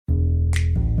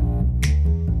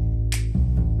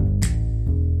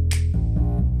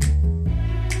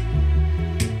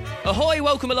Ahoy,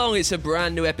 welcome along. It's a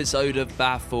brand new episode of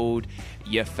Baffled,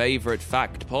 your favourite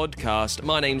fact podcast.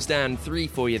 My name's Dan, 3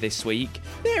 for you this week.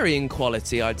 Varying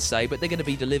quality, I'd say, but they're going to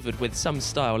be delivered with some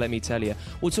style, let me tell you.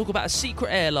 We'll talk about a secret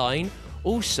airline,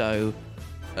 also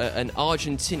an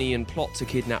Argentinian plot to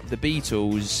kidnap the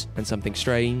Beatles, and something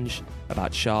strange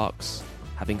about sharks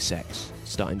having sex.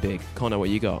 Starting big. Connor, what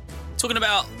you got? Talking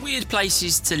about weird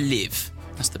places to live.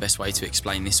 That's the best way to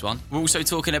explain this one. We're also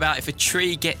talking about if a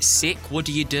tree gets sick, what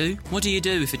do you do? What do you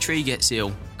do if a tree gets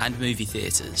ill? And movie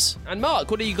theatres. And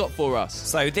Mark, what do you got for us?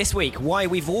 So this week, why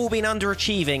we've all been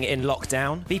underachieving in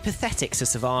lockdown, be pathetic to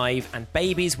survive, and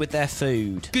babies with their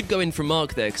food. Good going from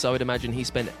Mark there, because I would imagine he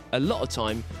spent a lot of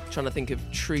time trying to think of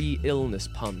tree illness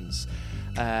puns.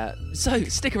 So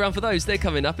stick around for those. They're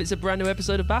coming up. It's a brand new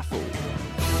episode of Baffled.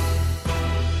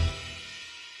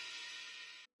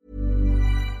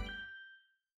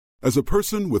 As a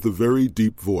person with a very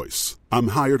deep voice, I'm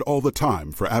hired all the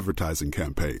time for advertising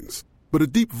campaigns. But a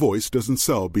deep voice doesn't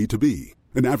sell B2B,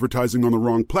 and advertising on the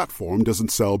wrong platform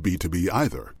doesn't sell B2B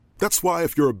either. That's why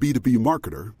if you're a B2B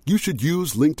marketer, you should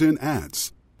use LinkedIn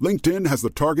ads. LinkedIn has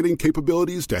the targeting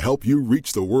capabilities to help you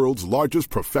reach the world's largest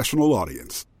professional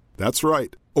audience. That's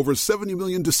right, over 70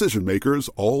 million decision makers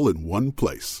all in one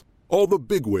place. All the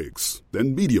big wigs,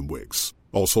 then medium wigs,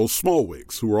 also small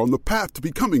wigs who are on the path to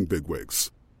becoming big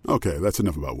wigs. Okay, that's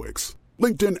enough about wigs.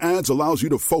 LinkedIn ads allows you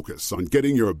to focus on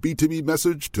getting your B2B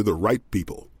message to the right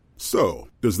people. So,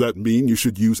 does that mean you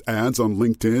should use ads on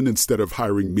LinkedIn instead of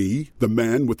hiring me, the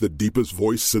man with the deepest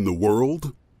voice in the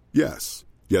world? Yes.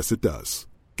 Yes, it does.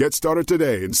 Get started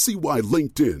today and see why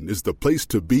LinkedIn is the place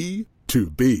to be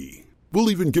to be. We'll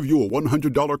even give you a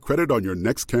 $100 credit on your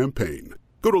next campaign.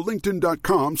 Go to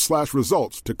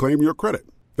linkedin.com/results to claim your credit.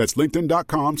 That's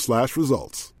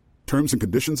linkedin.com/results. Terms and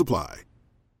conditions apply.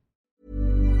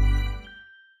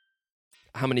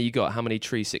 How many you got? How many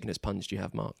tree sickness puns do you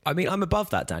have, Mark? I mean, I'm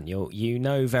above that, Daniel. You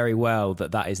know very well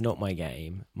that that is not my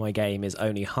game. My game is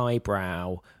only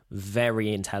highbrow,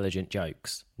 very intelligent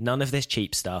jokes. None of this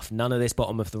cheap stuff. None of this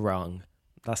bottom of the rung.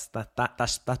 That's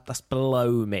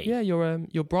below me. Yeah,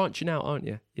 you're branching out, aren't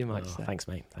you? You might say. Thanks,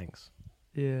 mate. Thanks.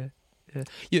 Yeah.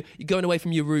 You're going away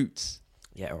from your roots.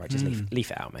 Yeah, all right. Just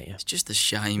leave it out, mate. Yeah. It's just a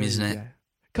shame, isn't it? Yeah.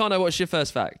 Connor, what's your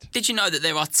first fact? Did you know that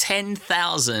there are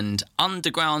 10,000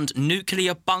 underground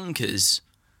nuclear bunkers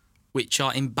which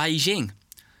are in Beijing?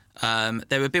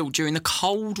 They were built during the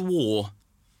Cold War,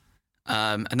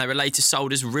 and they were later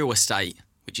sold as real estate,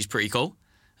 which is pretty cool,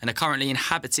 and are currently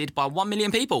inhabited by 1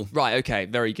 million people. Right, okay,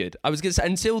 very good. I was going to say,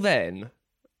 until then,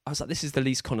 I was like, this is the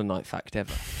least Connor Knight fact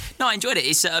ever. No, I enjoyed it.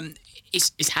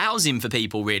 It's housing for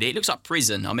people, really. It looks like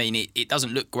prison. I mean, it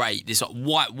doesn't look great. There's like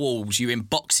white walls, you're in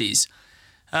boxes.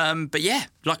 But yeah,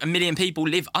 like 1 million people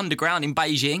live underground in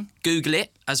Beijing. Google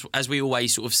it, as we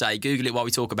always sort of say. Google it while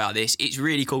we talk about this. It's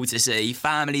really cool to see.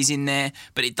 Families in there,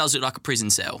 but it does look like a prison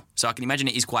cell. So I can imagine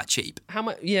it is quite cheap. How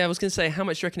much? Yeah, I was going to say, how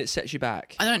much do you reckon it sets you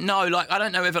back? I don't know. I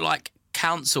don't know whether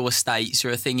council estates are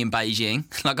a thing in Beijing,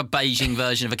 like a Beijing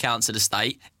version of a council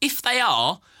estate. If they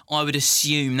are, I would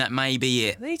assume that may be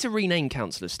it. They need to rename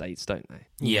council estates, don't they?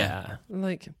 Yeah.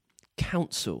 Like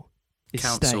council.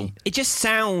 Council. Estate. It just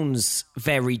sounds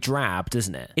very drab,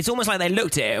 doesn't it? It's almost like they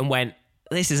looked at it and went,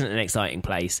 this isn't an exciting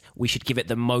place. We should give it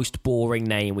the most boring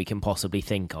name we can possibly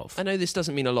think of. I know this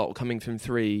doesn't mean a lot coming from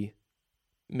 3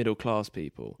 middle-class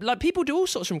people. Like, people do all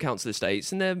sorts from council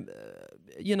estates, and they're,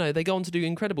 they go on to do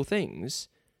incredible things,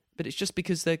 but it's just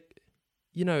because they're,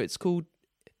 it's called...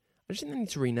 I just think they need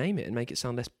to rename it and make it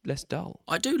sound less dull.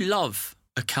 I do love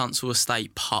a council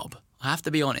estate pub. I have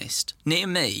to be honest. Near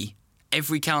me,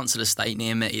 every council estate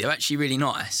near me, they're actually really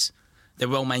nice. They're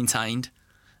well maintained.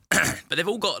 But they've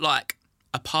all got like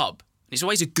a pub. It's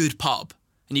always a good pub.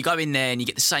 And you go in there and you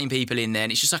get the same people in there,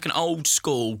 and it's just like an old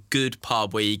school good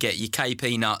pub where you get your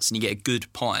KP nuts and you get a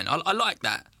good pint. I like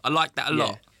that. I like that a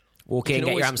lot. Walk in,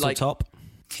 get your Amstel top.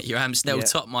 Get your Amstel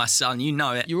top, my son. You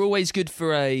know it. You're always good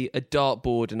for a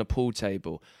dartboard and a pool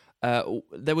table.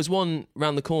 There was one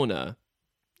round the corner,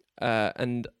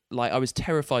 and I was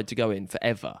terrified to go in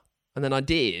forever. And then I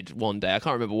did one day. I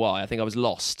can't remember why. I think I was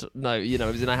lost. No, it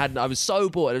was, and I was so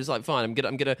bored. It was like, fine, I'm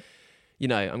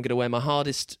gonna wear my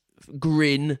hardest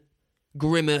grin,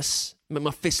 grimace, make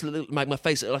my face look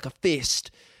like a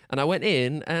fist. And I went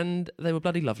in, and they were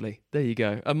bloody lovely. There you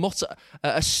go.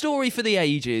 A story for the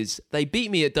ages. They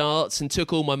beat me at darts and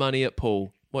took all my money at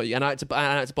pool. And I had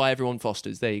to buy everyone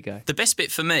Foster's. There you go. The best bit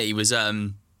for me was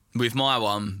with my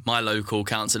local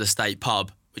council estate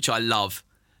pub, which I love.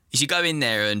 Is you go in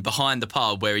there, and behind the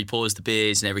pub where he pours the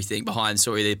beers and everything, behind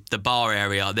the bar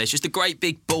area, there's just a great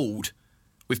big board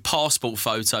with passport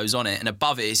photos on it, and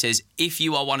above it says, if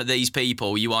you are one of these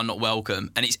people, you are not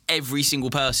welcome. And it's every single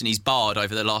person he's barred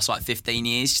over the last 15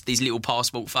 years, these little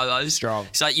passport photos. Strong.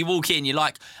 It's like you walk in, you're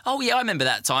like, oh yeah, I remember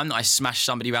that time that I smashed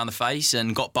somebody around the face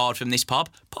and got barred from this pub.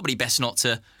 Probably best not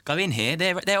to go in here.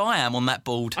 There I am on that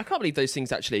board. I can't believe those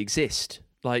things actually exist.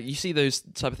 Like, you see those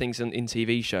type of things in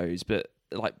TV shows, but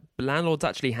like landlords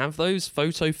actually have those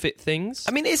photo fit things.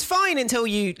 I mean, it's fine until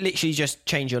you literally just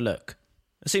change your look.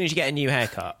 As soon as you get a new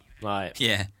haircut, like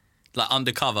Yeah, like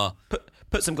undercover.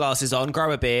 put some glasses on,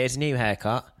 grow a beard, new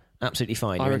haircut, absolutely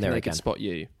fine. I You're in reckon there they again. could spot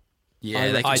you.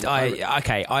 Yeah, they could-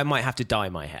 I might have to dye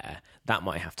my hair. That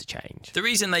might have to change. The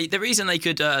reason they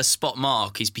could spot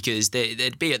Mark is because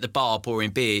they'd be at the bar pouring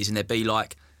beers and they'd be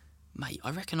like, mate, I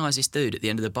recognise this dude at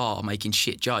the end of the bar making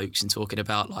shit jokes and talking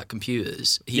about like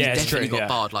computers. He Yeah, it's definitely true, got yeah.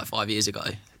 barred like 5 years ago.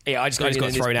 Yeah, I just Going got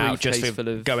in his thrown out just briefcase for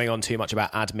full of- going on too much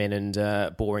about admin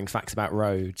and boring facts about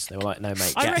roads. They were like, "No,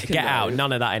 mate, I get reckon, out. though-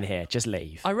 None of that in here. Just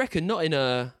leave." I reckon not in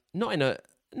a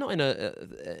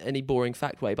any boring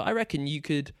fact way, but I reckon you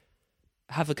could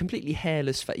have a completely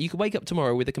hairless face. You could wake up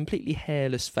tomorrow with a completely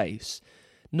hairless face,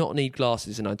 not need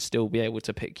glasses, and I'd still be able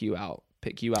to pick you out.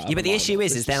 Yeah, but the issue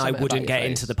is then I wouldn't get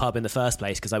into the pub in the first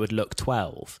place because I would look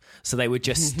 12. So they would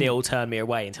just still turn me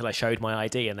away until I showed my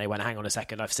ID and they went, hang on a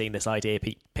second, I've seen this ID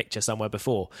picture somewhere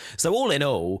before. So all in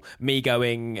all, me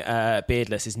going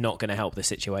beardless is not going to help the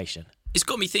situation. It's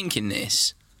got me thinking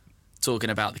this,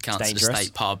 talking about the council dangerous.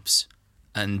 estate pubs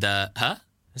and,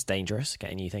 It's dangerous,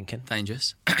 getting you thinking.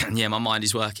 dangerous. Yeah, my mind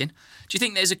is working. Do you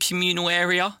think there's a communal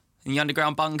area in the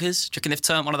underground bunkers? Do you reckon they've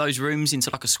turned one of those rooms into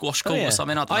like a squash court or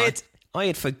something? I don't know. I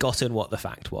had forgotten what the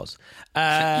fact was.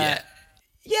 Yeah.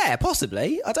 Yeah,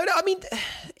 possibly. I don't know. I mean,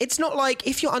 it's not like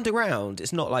if you're underground,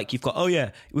 it's not like you've got, oh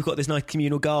yeah, we've got this nice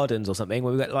communal gardens or something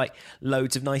where we've got like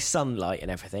loads of nice sunlight and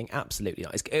everything. Absolutely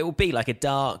not. It will be like a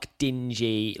dark,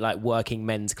 dingy, like working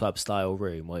men's club style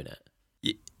room, won't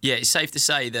it? Yeah, it's safe to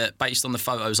say that based on the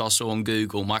photos I saw on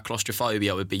Google, my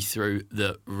claustrophobia would be through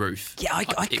the roof. Yeah,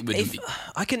 It wouldn't be.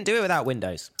 I couldn't do it without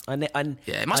windows. Yeah,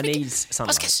 it must I be. need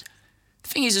sunlight. The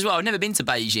thing is, as well, I've never been to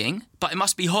Beijing, but it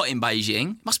must be hot in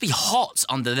Beijing. It must be hot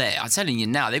under there. I'm telling you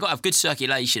now, they've got to have good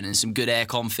circulation and some good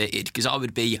aircon fitted because I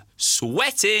would be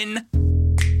sweating.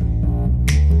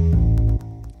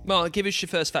 Mark, give us your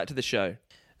first fact of the show.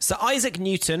 Sir Isaac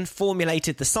Newton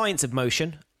formulated the science of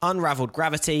motion, unravelled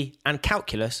gravity, and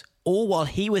calculus, all while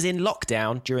he was in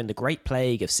lockdown during the Great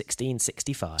Plague of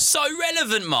 1665. So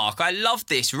relevant, Mark. I love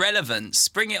this relevance.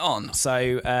 Bring it on.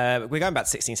 So we're going back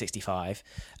to 1665.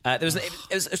 It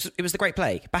was the Great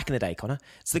Plague back in the day, Connor.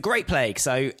 It's the Great Plague.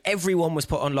 So everyone was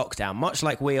put on lockdown, much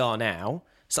like we are now.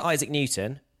 Sir Isaac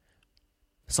Newton,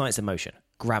 science of motion,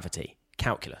 gravity,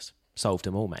 calculus, solved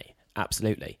them all, mate.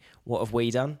 Absolutely. What have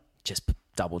we done? Just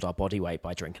doubled our body weight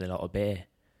by drinking a lot of beer.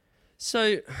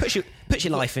 So Puts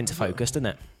your life into focus, doesn't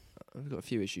it? I've got a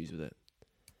few issues with it.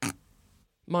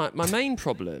 My main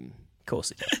problem. Of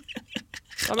course it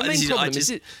does. My main problem is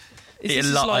it.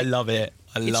 I love it.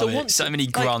 I it's love a it. once- So many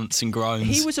like, grunts and groans.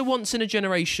 He was a once in a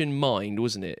generation mind,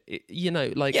 wasn't it?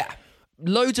 Yeah.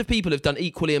 Loads of people have done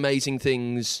equally amazing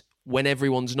things when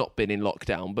everyone's not been in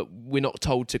lockdown, but we're not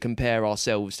told to compare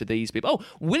ourselves to these people. Oh,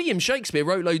 William Shakespeare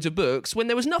wrote loads of books when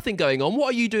there was nothing going on.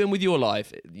 What are you doing with your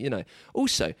life?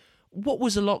 Also, what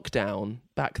was a lockdown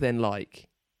back then like?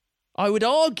 I would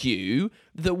argue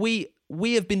that we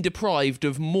have been deprived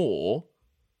of more.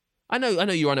 I know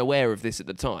you're unaware of this at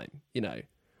the time,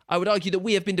 I would argue that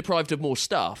we have been deprived of more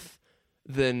stuff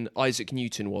than Isaac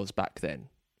Newton was back then.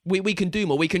 We can do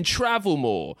more. We can travel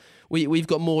more. We've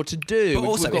got more to do. But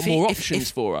also, we've got more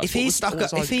options for us. If he's stuck at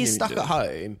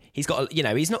home, he's got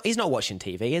he's not watching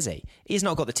TV, is he? He's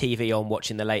not got the TV on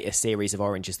watching the latest series of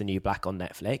Orange is the New Black on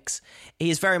Netflix. He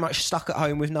is very much stuck at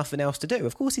home with nothing else to do.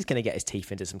 Of course, he's going to get his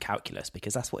teeth into some calculus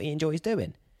because that's what he enjoys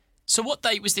doing. So what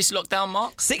date was this lockdown,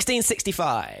 Mark?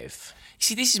 1665.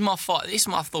 See, this is my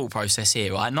thought process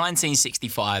here, right?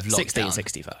 1965 lockdown.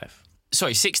 1665.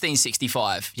 Sorry,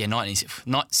 1665. Yeah,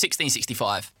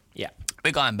 1665. Yeah.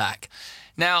 We're going back.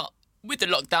 Now, with the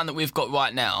lockdown that we've got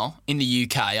right now in the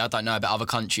UK, I don't know about other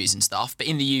countries and stuff, but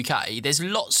in the UK, there's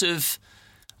lots of...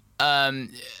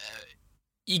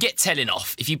 you get telling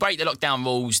off. If you break the lockdown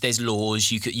rules, there's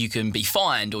laws. You can be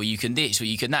fined, or you can this, or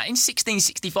you can that. In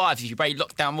 1665, if you break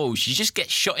lockdown rules, you just get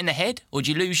shot in the head, or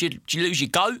do you lose your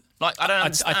goat? Like, I don't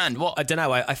understand. What? I don't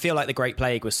know. I feel like the Great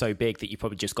Plague was so big that you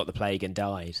probably just got the plague and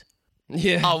died.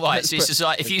 Yeah. Oh, right. So it's just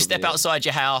like, if you step outside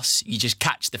your house, you just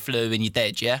catch the flu and you're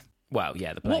dead, yeah? Well,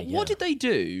 yeah, the plague. What did they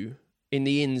do in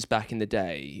the inns back in the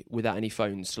day without any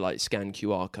phones to like scan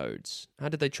QR codes? How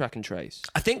did they track and trace?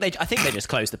 I think they just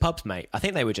closed the pubs, mate. I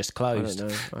think they were just I closed. don't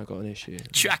know. I got an issue.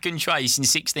 Track and trace in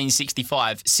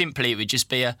 1665. Simply, it would just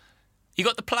be you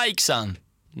got the plague, son?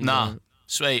 Nah.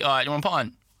 Sweet. All right, you want a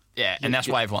pint? Yeah, and that's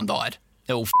why everyone died.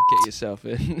 They're all Get yourself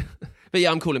in. But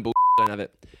yeah, I'm calling bull. Don't have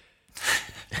it.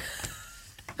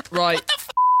 Right.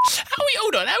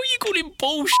 Hold on, how are you calling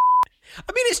bullshit?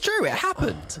 I mean, it's true. It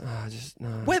happened.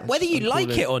 Whether you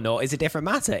like it or not is a different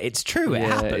matter. It's true. It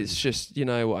happened. It's just, you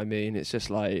know what I mean. It's just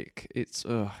like it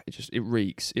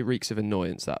reeks. It reeks of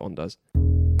annoyance. That one does.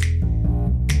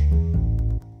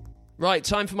 Right,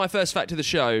 time for my first fact of the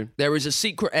show. There is a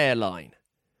secret airline.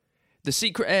 The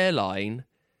secret airline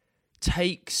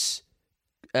takes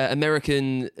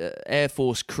American Air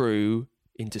Force crew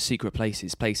into secret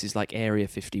places like Area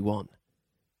 51.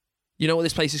 You know what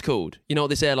this place is called? You know what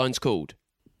this airline's called?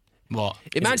 What?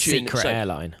 Imagine secret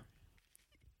airline.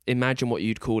 Imagine what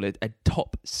you'd call it, a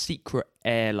top secret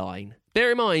airline. Bear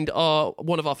in mind,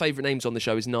 one of our favourite names on the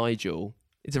show is Nigel.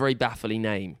 It's a very baffling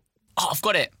name. Oh, I've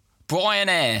got it. Brian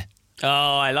Air. Oh,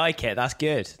 I like it. That's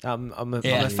good. I'm a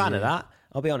fan of that.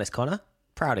 I'll be honest, Connor.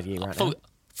 Proud of you now.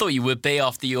 Thought you would be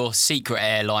after your secret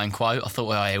airline quote. I thought,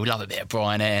 well, we'd love a bit of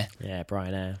Brian Air. Yeah,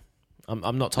 Brian Air.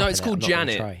 I'm not topping No, it's called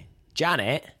Janet.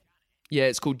 Janet? Yeah,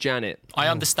 it's called Janet. I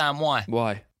understand why.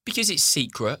 Why? Because it's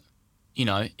secret. You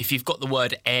know, if you've got the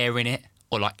word air in it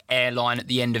or like airline at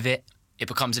the end of it, it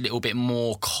becomes a little bit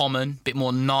more common, a bit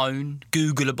more known,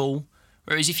 Googleable.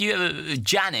 Whereas if you have a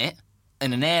Janet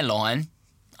and an airline,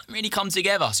 it really come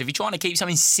together. So if you're trying to keep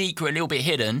something secret, a little bit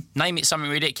hidden, name it something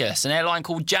ridiculous. An airline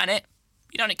called Janet,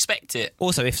 you don't expect it.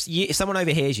 Also, if someone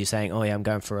overhears you saying, "Oh yeah, I'm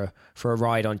going for a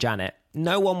ride on Janet,"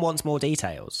 no one wants more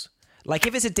details. Like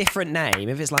if it's a different name,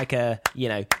 if it's like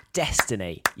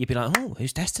Destiny, you'd be like, "Oh,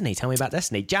 who's Destiny? Tell me about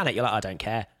Destiny." Janet, you're like, "I don't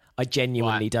care. I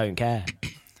genuinely don't care."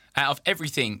 Out of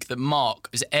everything that Mark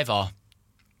has ever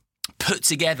put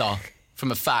together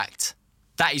from a fact,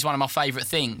 that is one of my favourite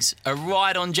things. A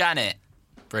ride on Janet.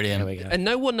 Brilliant. There we go. And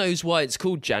no one knows why it's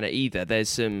called Janet either. There's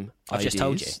some I've ideas. just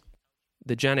told you.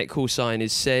 The Janet call sign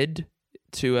is said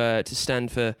to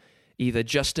stand for either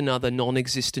just another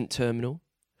non-existent terminal,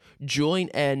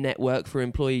 Joint Air Network for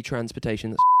Employee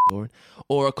Transportation, that's boring,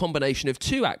 or a combination of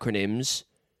two acronyms,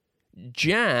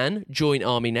 JAN, Joint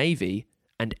Army Navy,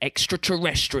 and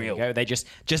Extraterrestrial. There you go. They just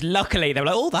luckily, they were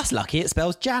like, "Oh, that's lucky. It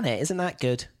spells Janet. Isn't that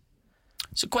good?"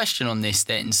 So question on this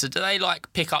then. So do they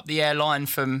like pick up the airline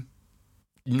from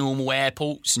normal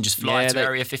airports and just fly to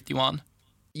Area 51?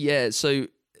 Yeah, so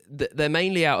they're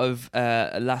mainly out of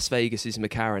Las Vegas's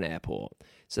McCarran Airport.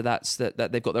 So that's that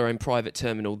they've got their own private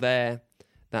terminal there.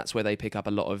 That's where they pick up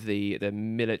a lot of the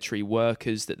military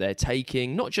workers that they're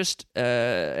taking. Not just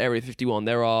Area 51.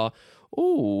 There are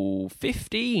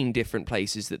 15 different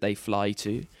places that they fly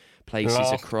to.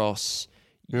 Places across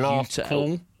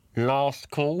Utah. Last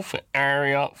call for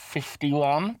Area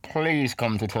 51. Please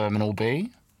come to Terminal B.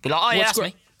 Be like, oh yeah, that's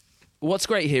me. What's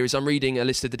great here is I'm reading a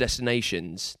list of the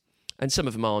destinations, and some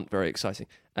of them aren't very exciting.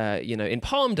 In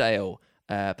Palmdale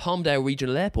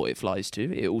Regional Airport it flies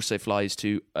to. It also flies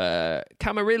to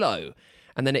Camarillo,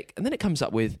 and then it comes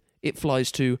up with it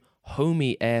flies to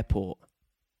Homey Airport.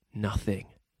 Nothing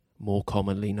more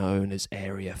commonly known as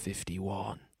Area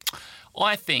 51.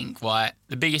 I think, right,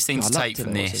 the biggest thing to take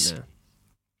from this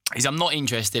is I'm not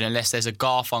interested unless there's a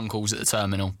Garfunkel's at the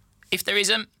terminal. If there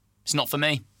isn't, it's not for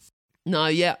me. No,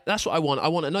 yeah, that's what I want. I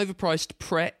want an overpriced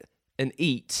Pret and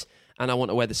Eat, and I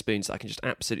want a Wetherspoons that I can just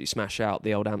absolutely smash out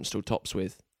the old Amstel tops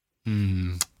with.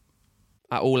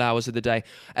 At all hours of the day.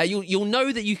 You'll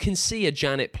know that you can see a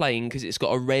Janet plane because it's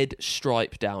got a red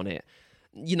stripe down it.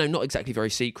 You know, not exactly very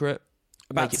secret.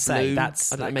 About make to say, blue.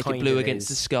 that's I don't know, that make it blue against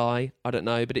the sky. I don't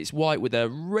know, but it's white with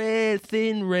a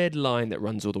thin red line that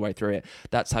runs all the way through it.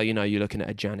 That's how you know you're looking at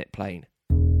a Janet plane.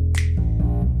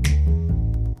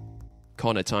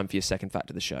 Connor, time for your second fact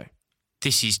of the show.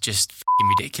 This is just f***ing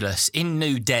ridiculous. In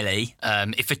New Delhi,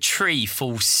 if a tree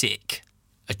falls sick,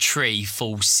 that's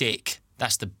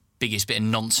the biggest bit of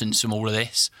nonsense from all of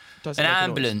this. An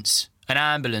ambulance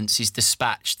is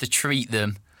dispatched to treat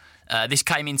them. This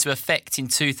came into effect in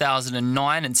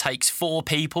 2009 and takes 4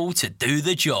 people to do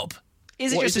the job.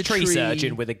 Is it just a tree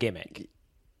surgeon with a gimmick?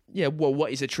 Yeah, well,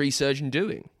 what is a tree surgeon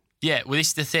doing? Yeah, well, this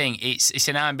is the thing. It's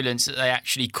an ambulance that they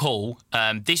actually call.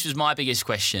 This was my biggest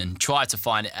question. Tried to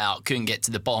find it out, couldn't get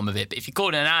to the bottom of it. But if you call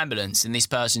it an ambulance and this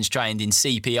person's trained in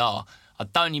CPR, I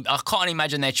can't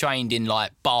imagine they're trained in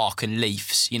like bark and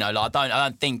leaves. You know, like I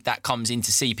don't think that comes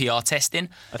into CPR testing.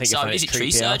 I think so. Is it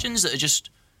tree surgeons that are just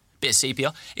Bit of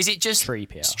CPR. Is it just Tree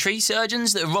PR. tree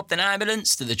surgeons that have robbed an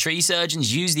ambulance? Do the tree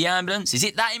surgeons use the ambulance? Is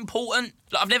it that important?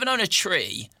 Like, I've never known a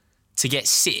tree to get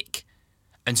sick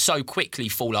and so quickly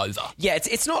fall over. Yeah,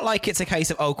 it's not like it's a case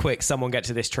of, oh, quick, someone get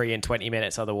to this tree in 20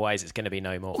 minutes, otherwise it's going to be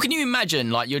no more. Well, can you imagine,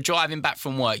 like, you're driving back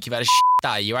from work, you've had a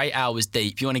day, you're 8 hours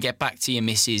deep, you want to get back to your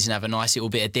missus and have a nice little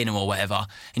bit of dinner or whatever,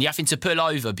 and you're having to pull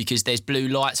over because there's blue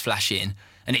lights flashing,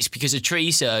 and it's because of tree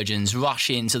surgeons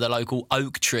rush into the local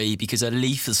oak tree because a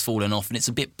leaf has fallen off and it's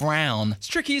a bit brown. It's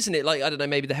tricky, isn't it? Like, I don't know,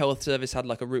 maybe the health service had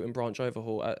like a root and branch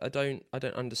overhaul. I don't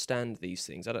understand these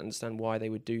things. I don't understand why they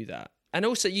would do that. And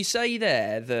also, you say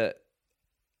there that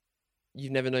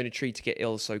you've never known a tree to get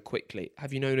ill so quickly.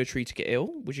 Have you known a tree to get ill?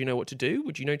 Would you know what to do?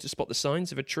 Would you know to spot the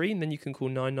signs of a tree and then you can call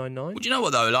 999? Well, do you know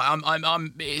what though?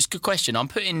 Like, it's a good question. I'm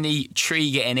putting the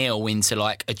tree getting ill into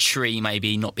like a tree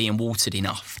maybe not being watered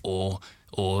enough, or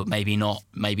maybe not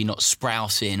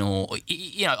sprouting, or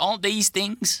you know, aren't these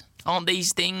things? I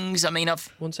mean,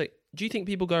 One sec. Do you think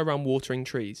people go around watering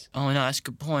trees? Oh no, that's a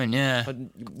good point. Yeah,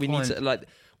 We need to like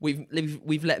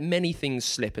we've let many things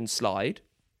slip and slide.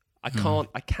 I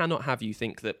cannot have you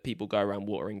think that people go around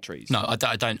watering trees. No, I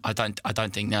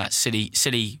don't think that.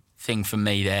 Silly thing from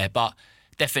me there, but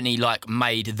definitely like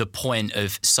made the point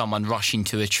of someone rushing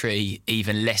to a tree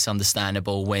even less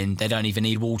understandable when they don't even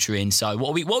need watering. So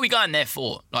what are we going there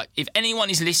for? Like, if anyone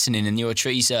is listening and you're a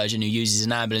tree surgeon who uses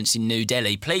an ambulance in New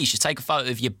Delhi, please just take a photo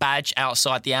of your badge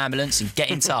outside the ambulance and get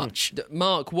in touch.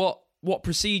 Mark, what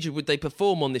procedure would they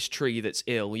perform on this tree that's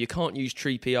ill? You can't use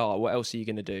tree PR. What else are you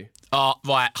going to do? Oh,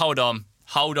 right, hold on.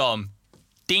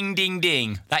 Ding, ding,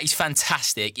 ding. That is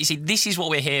fantastic. You see, this is what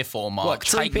we're here for, Mark. What,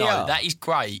 tree Take PR? note. That is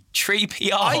great. Tree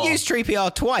PR. I used Tree PR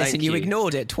twice Thank and you you.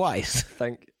 ignored it twice.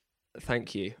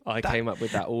 Thank you. I came up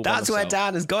with that all by That's where myself.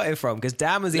 Dan has got it from, because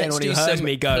Dan was the Let's only one do who heard some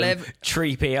me go clever-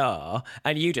 Tree PR,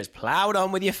 and you just ploughed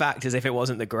on with your fact as if it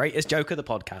wasn't the greatest joke of the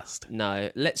podcast.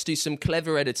 No, let's do some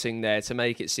clever editing there to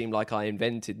make it seem like I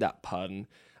invented that pun.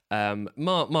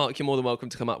 Mark, you're more than welcome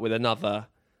to come up with another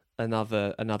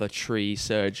tree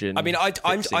surgeon. I mean,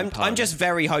 fixing I'm pun. just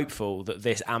very hopeful that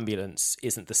this ambulance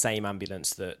isn't the same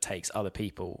ambulance that takes other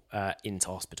people into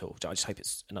hospital. I just hope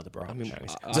it's another branch.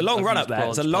 It's a long I've run used up there.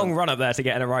 It's a branch long pun. run up there to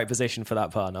get in the right position for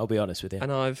that pun. I'll be honest with you.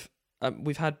 And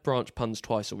we've had branch puns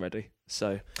twice already,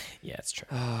 so Yeah, it's true.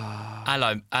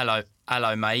 Hello,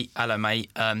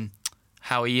 mate.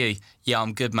 How are you? Yeah,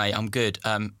 I'm good, mate. I'm good.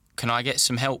 Can I get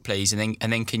some help, please? And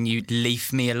then can you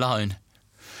leave me alone?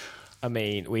 I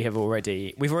mean, we've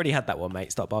already had that one,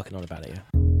 mate. Stop barking on about it. Yeah.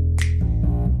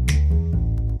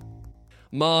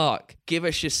 Mark, give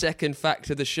us your second fact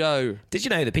of the show. Did you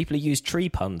know that people who use tree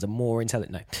puns are more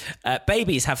intelligent? No.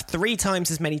 Babies have 3 times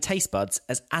as many taste buds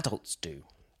as adults do.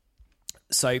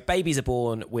 So babies are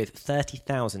born with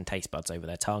 30,000 taste buds over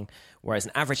their tongue, whereas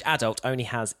an average adult only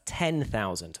has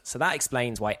 10,000. So that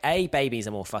explains why A, babies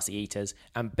are more fussy eaters,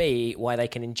 and B, why they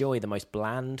can enjoy the most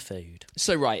bland food.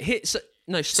 So right, It's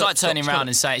like turning around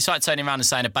and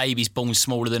saying a baby's born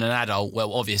smaller than an adult.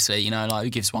 Well, obviously, you know, like, who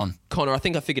gives one? Connor, I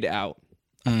think I figured it out.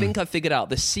 I think I figured out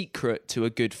the secret to a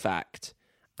good fact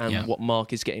and what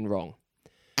Mark is getting wrong.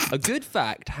 A good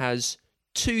fact has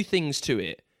 2 things to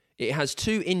it. It has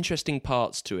 2 interesting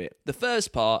parts to it. The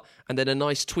first part, and then a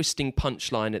nice twisting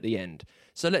punchline at the end.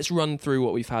 So let's run through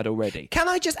what we've had already. Can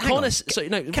I just hang Connor,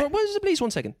 on? please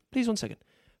one second.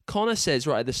 Connor says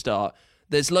right at the start,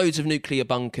 there's loads of nuclear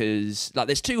bunkers. Like,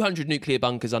 there's 200 nuclear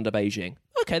bunkers under Beijing.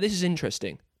 Okay, this is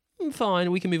interesting.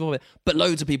 Fine, we can move on with it. But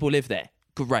loads of people live there.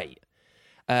 Great.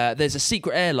 There's a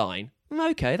secret airline.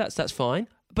 Okay, that's fine.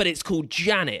 But it's called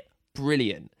Janet.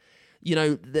 Brilliant. You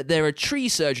know, there are tree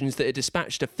surgeons that are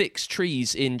dispatched to fix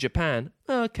trees in Japan.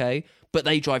 Okay. But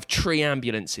they drive tree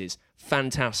ambulances.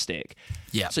 Fantastic.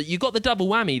 Yeah. So you got the double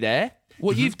whammy there.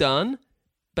 What you've done,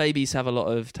 babies have a lot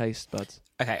of taste buds.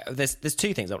 Okay, there's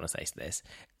 2 things I want to say to this.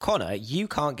 Connor, you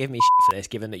can't give me shit for this,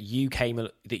 given that you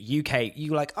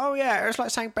were like, oh yeah, it's like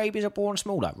saying babies are born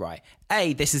smaller, right?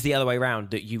 A, this is the other way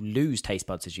around, that you lose taste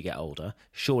buds as you get older.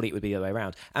 Surely it would be the other way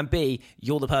around. And B,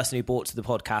 you're the person who brought to the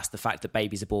podcast the fact that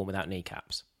babies are born without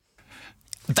kneecaps.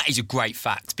 That is a great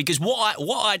fact, because what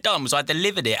I done was I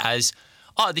delivered it as,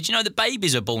 oh, did you know that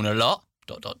babies are born a lot? ...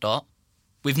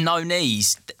 with no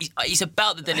knees. It's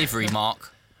about the delivery,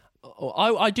 Mark.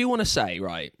 I do want to say,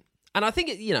 right, and I think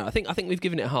I think we've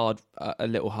given it a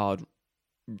little hard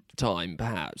time,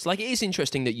 perhaps. Like, it is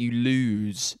interesting that you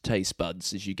lose taste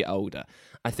buds as you get older.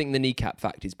 I think the kneecap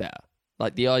fact is better.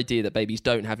 Like, the idea that babies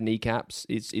don't have kneecaps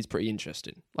is pretty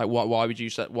interesting. Like, why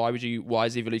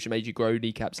has evolution made you grow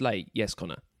kneecaps late? Yes,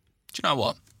 Connor. Do you know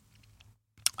what?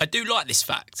 I do like this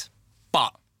fact,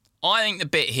 but I think the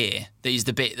bit here that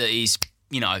is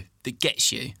that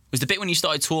gets you was the bit when you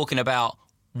started talking about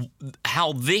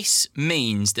how this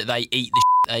means that they eat the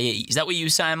they eat. Is that what you were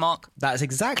saying, Mark? That's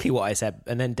exactly what I said.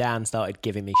 And then Dan started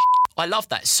giving me I love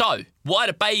that. So, why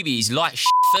do babies like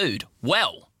food?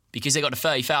 Well, because they got the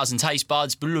 30,000 taste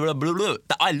buds. Blah, blah, blah, blah.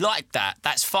 I like that.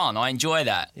 That's fun. I enjoy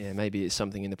that. Yeah, maybe it's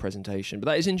something in the presentation, but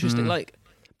that is interesting. Like,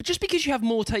 but just because you have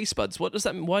more taste buds, what does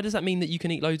that? Why does that mean that you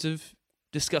can eat loads of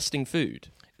disgusting food?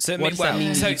 So, What does that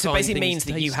mean that you so find basically things means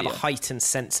that you have a tastier? heightened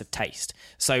sense of taste.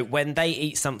 So when they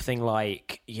eat something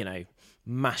like,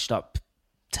 mashed up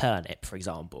turnip, for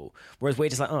example, whereas we're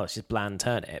just like, oh, it's just bland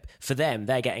turnip. For them,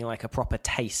 they're getting like a proper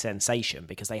taste sensation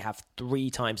because they have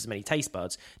 3 times as many taste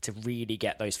buds to really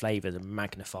get those flavours and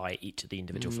magnify each of the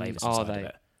individual flavours are inside they? of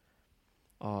it.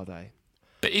 Are they?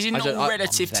 But is it not all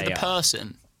relative to the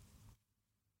person?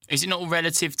 Is it not all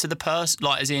relative to the person?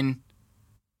 Like, as in,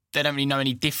 they don't really know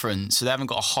any difference, so they haven't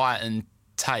got a heightened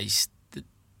taste.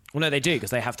 Well, no, they do because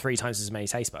they have 3 times as many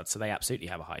taste buds, so they absolutely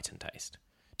have a heightened taste.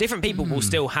 Different people will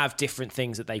still have different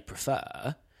things that they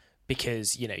prefer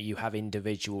because, you have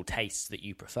individual tastes that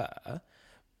you prefer.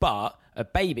 But a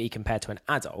baby compared to an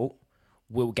adult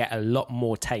will get a lot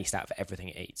more taste out of everything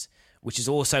it eats, which is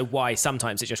also why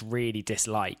sometimes it just really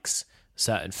dislikes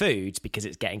certain foods because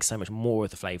it's getting so much more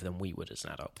of the flavour than we would as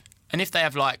an adult. And if they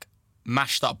have, like,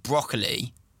 mashed up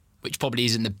broccoli, which probably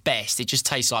isn't the best, it just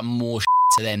tastes like more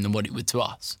to them than what it would to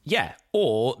us. Yeah,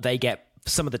 or they get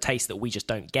some of the taste that we just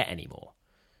don't get anymore.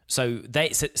 So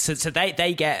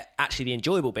they get actually the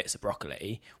enjoyable bits of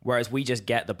broccoli, whereas we just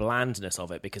get the blandness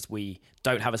of it because we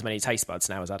don't have as many taste buds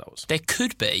now as adults. There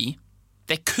could be,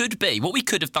 what we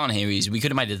could have done here is we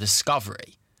could have made a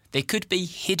discovery. There could be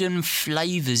hidden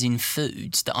flavours in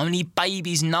foods that only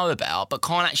babies know about but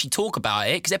can't actually talk about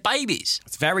it because they're babies.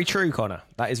 It's very true, Connor.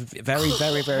 That is very,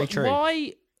 very, very true.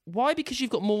 Why? Because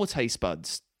you've got more taste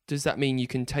buds, does that mean you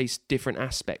can taste different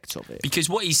aspects of it? Because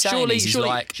what he's saying is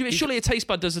like... Surely a taste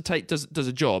bud does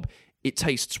a job. It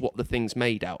tastes what the thing's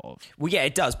made out of. Well, yeah,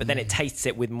 it does, but then it tastes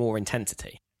it with more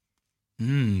intensity.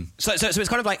 So it's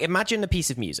kind of like, imagine a piece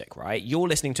of music, right? You're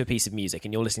listening to a piece of music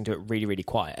and you're listening to it really, really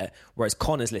quiet, whereas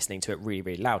Connor's listening to it really,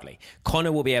 really loudly.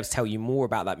 Connor will be able to tell you more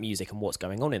about that music and what's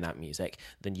going on in that music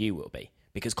than you will be,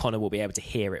 because Connor will be able to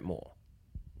hear it more.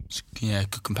 Yeah,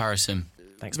 good comparison.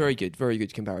 Thanks. Very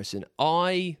good comparison.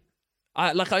 I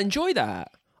enjoy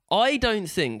that. I don't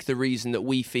think the reason that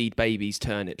we feed babies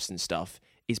turnips and stuff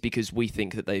is because we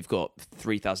think that they've got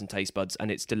 3,000 taste buds and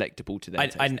it's delectable to them.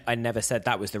 I never said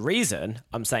that was the reason.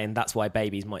 I'm saying that's why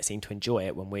babies might seem to enjoy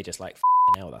it when we're just like,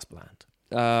 hell, that's bland.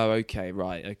 Oh, okay,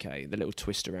 right, okay. The little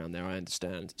twist around there, I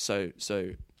understand. So,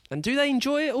 and do they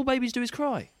enjoy it? All babies do is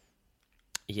cry.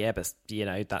 Yeah, but,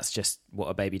 that's just what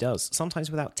a baby does.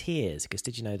 Sometimes without tears, because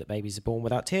did you know that babies are born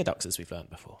without tear ducts, as we've learned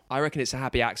before? I reckon it's a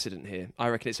happy accident here. I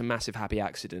reckon it's a massive happy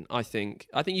accident. I think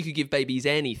you could give babies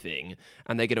anything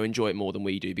and they're going to enjoy it more than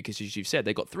we do because, as you've said,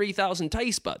 they've got 3,000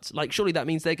 taste buds. Like, surely that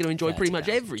means they're going to enjoy pretty much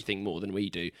everything more than we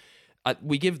do. I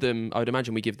would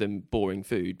imagine we give them boring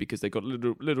food because they've got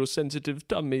little sensitive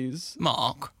tummies.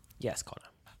 Mark? Yes, Connor.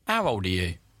 How old are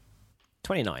you?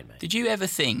 29, mate. Did you ever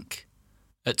think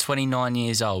at 29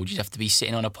 years old you'd have to be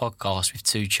sitting on a podcast with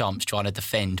 2 chumps trying to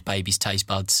defend babies' taste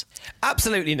buds?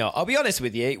 Absolutely not. I'll be honest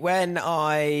with you. When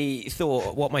I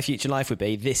thought what my future life would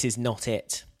be, this is not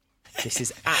it. This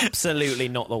is absolutely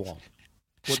not the one.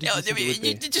 What did you think it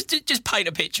would be? Just paint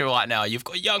a picture right now. You've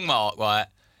got young Mark, right,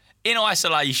 in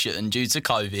isolation due to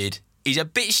COVID. He's a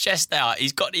bit stressed out.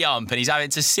 He's got the ump and he's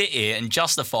having to sit here and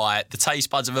justify the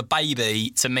taste buds of a baby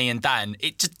to me and Dan.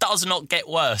 It just does not get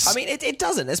worse. I mean, it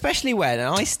doesn't, especially when, and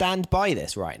I stand by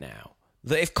this right now,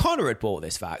 that if Connor had bought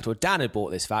this fact or Dan had bought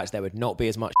this fact, there would not be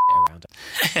as much around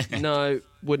it. No,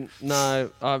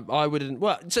 I wouldn't.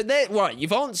 Well, so there, right,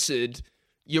 you've answered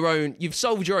you've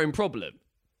solved your own problem.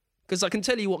 Because I can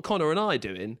tell you what Connor and I are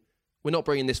doing. We're not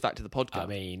bringing this fact to the podcast. I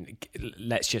mean,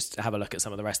 let's just have a look at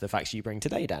some of the rest of the facts you bring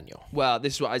today, Daniel. Well,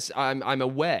 this is what I'm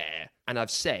aware, and I've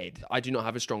said I do not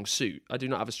have a strong suit. I do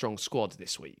not have a strong squad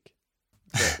this week.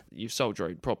 But you've solved your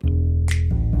own problem.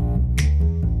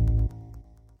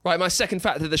 Right, my second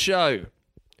fact of the show.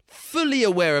 Fully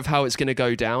aware of how it's going to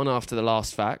go down after the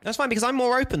last fact. That's fine, because I'm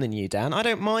more open than you, Dan. I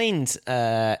don't mind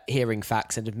hearing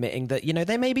facts and admitting that,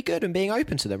 they may be good and being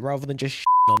open to them rather than just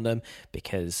shitting on them,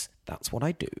 because that's what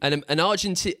I do. And an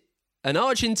Argentinian...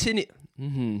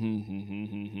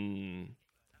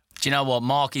 Do you know what?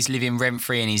 Mark is living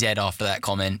rent-free in his head after that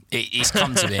comment. It's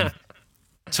come to him.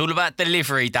 It's all about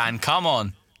delivery, Dan. Come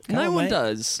on. No on, one mate.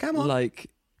 does. Come on. Like...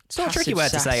 It's not a tricky word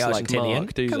to passive say, sass like Argentinian.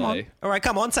 Mark, do come they? on. All right,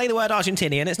 come on. Say the word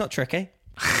Argentinian. It's not tricky.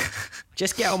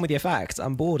 Just get on with your facts.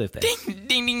 I'm bored of this. Ding,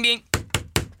 ding, ding, ding.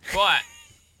 Right.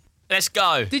 Let's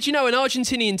go. Did you know an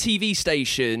Argentinian TV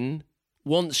station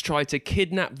once tried to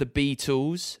kidnap the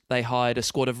Beatles? They hired a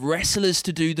squad of wrestlers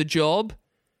to do the job.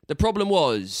 The problem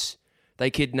was they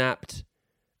kidnapped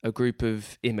a group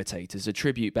of imitators, a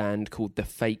tribute band called the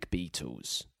Fake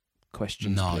Beatles.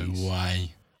 Questions, please. No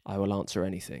way. I will answer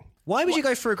anything. Why would you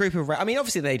go for a group of... I mean,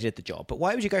 obviously they did the job, but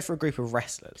why would you go for a group of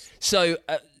wrestlers? So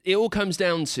it all comes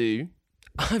down to...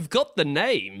 I've got the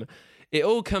name. It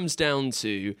all comes down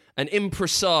to an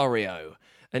impresario.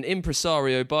 An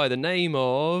impresario by the name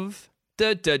of...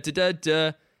 Rey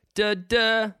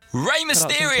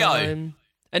Mysterio.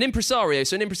 An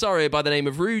impresario by the name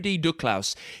of Rudy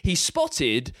Duclaus. He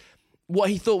spotted what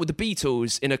he thought were the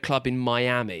Beatles in a club in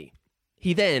Miami.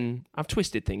 I've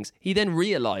twisted things, he then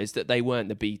realised that they weren't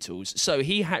the Beatles. So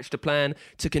he hatched a plan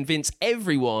to convince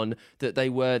everyone that they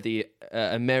were the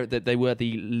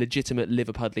legitimate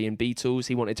Liverpudlian Beatles.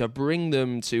 He wanted to bring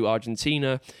them to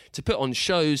Argentina to put on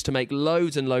shows, to make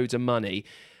loads and loads of money.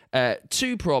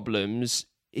 Two problems.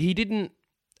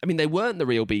 They weren't the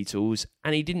real Beatles,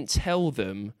 and he didn't tell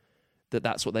them that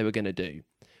that's what they were going to do.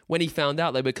 When he found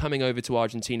out they were coming over to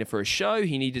Argentina for a show,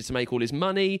 he needed to make all his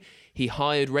money. He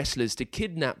hired wrestlers to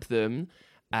kidnap them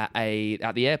at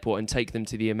the airport and take them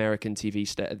to the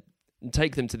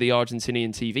take them to the Argentinian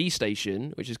TV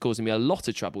station, which is causing me a lot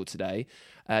of trouble today,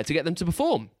 to get them to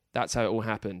perform. That's how it all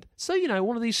happened. So,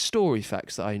 one of these story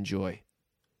facts that I enjoy.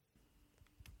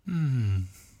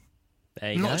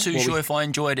 I'm not too sure if I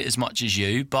enjoyed it as much as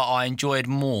you, but I enjoyed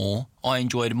more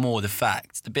the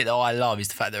fact. The bit that I love is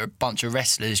the fact that a bunch of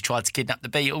wrestlers tried to kidnap the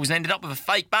Beatles and ended up with a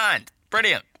fake band.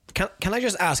 Brilliant. Can I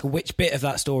just ask which bit of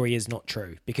that story is not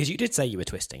true? Because you did say you were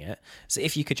twisting it. So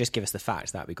if you could just give us the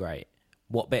facts, that'd be great.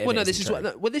 What bit? This is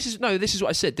what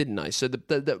I said, didn't I? So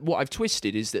what I've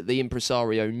twisted is that the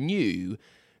impresario knew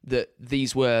that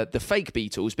these were the fake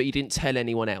Beatles, but he didn't tell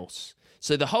anyone else.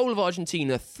 So the whole of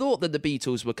Argentina thought that the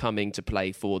Beatles were coming to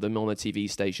play for them on a TV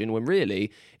station, when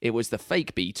really it was the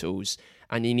fake Beatles.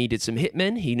 And he needed some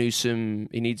hitmen, he needed some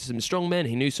strongmen,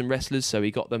 he knew some wrestlers, so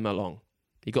he got them along.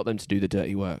 He got them to do the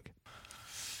dirty work.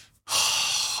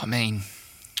 I mean,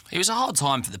 it was a hard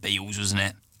time for the Beatles, wasn't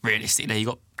it? Realistically, you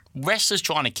got wrestlers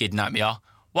trying to kidnap you.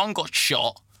 One got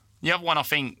shot. The other one, I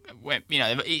think, I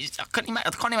can't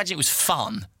imagine it was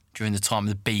fun during the time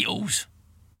of the Beatles.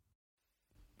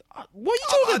 What are you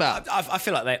talking about? I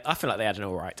feel like they had an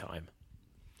all right time.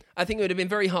 I think it would have been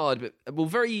very hard,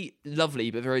 very lovely,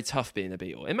 but very tough being a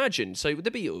Beatle. Imagine, so with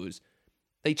the Beatles,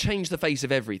 they changed the face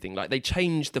of everything. Like, they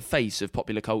changed the face of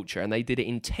popular culture, and they did it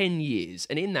in 10 years.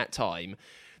 And in that time,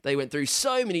 they went through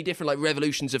so many different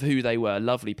revolutions of who they were.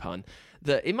 Lovely pun.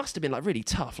 That it must have been really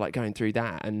tough, going through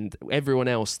that, and everyone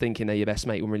else thinking they're your best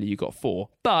mate when really you got four.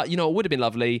 But it would have been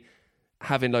lovely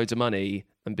having loads of money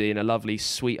and being a lovely,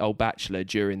 sweet old bachelor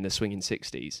during the swinging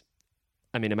 60s.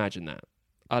 I mean, imagine that.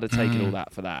 I'd have taken all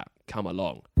that for that. Come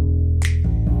along.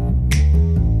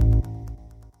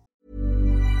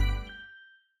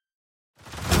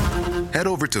 Head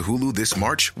over to Hulu this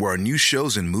March, where our new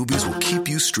shows and movies will keep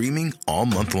you streaming all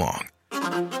month long.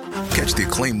 Catch the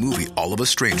acclaimed movie All of Us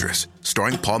Strangers,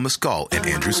 starring Paul Mescal and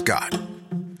Andrew Scott.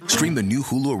 Stream the new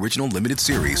Hulu original limited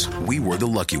series We Were the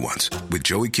Lucky Ones with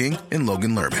Joey King and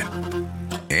Logan Lerman.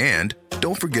 And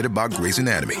don't forget about Grey's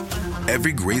Anatomy.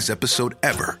 Every Grey's episode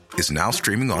ever is now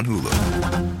streaming on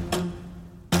Hulu.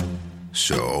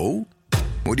 So,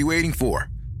 what are you waiting for?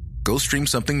 Go stream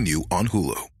something new on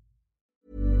Hulu.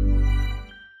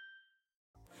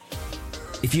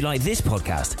 If you like this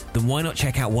podcast, then why not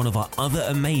check out one of our other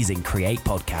amazing Create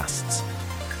podcasts?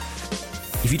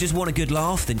 If you just want a good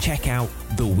laugh, then check out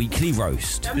The Weekly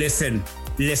Roast. Listen,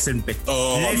 bitch.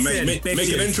 Oh, make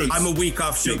an entrance. I'm a week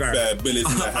off sugar.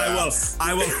 Billy's in the house.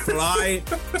 I will fly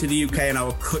to the UK and I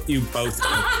will cut you both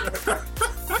down.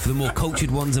 For the more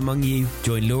cultured ones among you,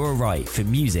 join Laura Wright for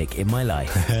Music in My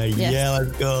Life. Yeah,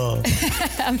 let's go.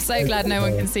 I'm so glad no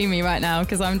one can see me right now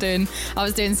because I was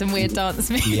doing some weird dance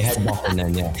moves. Your head bopping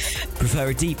then, yeah. Prefer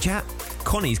a deep chat?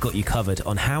 Connie's got you covered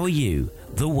on How Are You,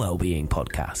 the Wellbeing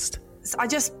Podcast. I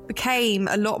just became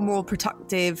a lot more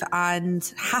productive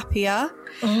and happier.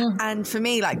 And for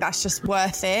me, that's just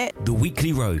worth it. The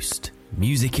Weekly Roast,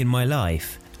 Music in My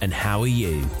Life, and How Are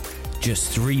You?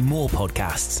 Just 3 more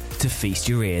podcasts to feast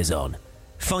your ears on.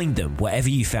 Find them wherever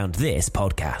you found this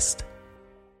podcast.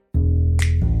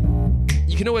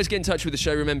 You can always get in touch with the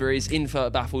show. Remember, it's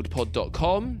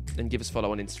info@baffledpod.com, and give us a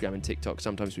follow on Instagram and TikTok.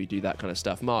 Sometimes we do that kind of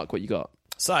stuff. Mark, what you got?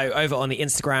 So, over on the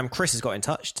Instagram, Chris has got in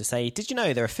touch to say, did you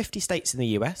know there are 50 states in the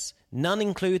US? None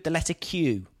include the letter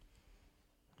Q.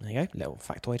 There you go, little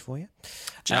factoid for you.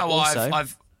 Do you know what?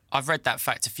 I've read that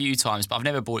fact a few times, but I've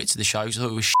never brought it to the show, so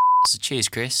it was So cheers,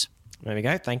 Chris. There we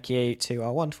go. Thank you to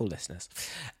our wonderful listeners.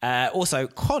 Also,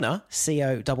 Connor,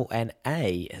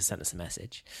 C-O-N-N-A, has sent us a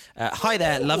message. Hi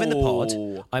there, loving the pod.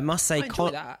 I must say,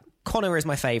 Connor is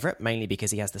my favourite, mainly because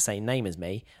he has the same name as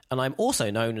me, and I'm also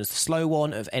known as the slow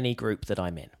one of any group that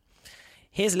I'm in.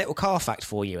 Here's a little car fact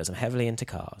for you, as I'm heavily into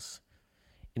cars.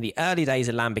 In the early days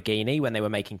of Lamborghini, when they were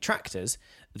making tractors,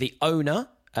 the owner,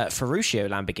 Ferruccio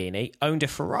Lamborghini, owned a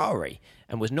Ferrari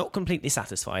and was not completely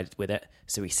satisfied with it,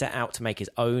 so he set out to make his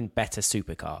own better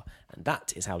supercar. And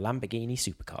that is how Lamborghini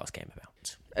supercars came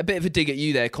about. A bit of a dig at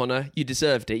you there, Connor. You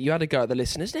deserved it. You had a go at the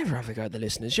listeners. Never have a go at the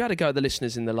listeners. You had a go at the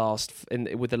listeners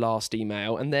with the last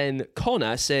email. And then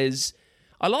Connor says,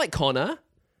 I like Connor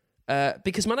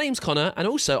because my name's Connor, and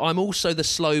also I'm also the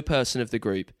slow person of the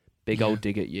group. Big old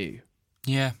dig at you.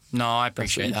 Yeah, no, I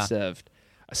appreciate that. Deserved.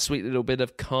 A sweet little bit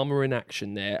of karma in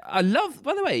action there. I love,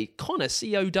 by the way, Connor,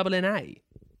 C-O-N-N-A.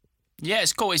 Yeah,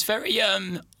 it's cool. It's very,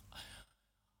 I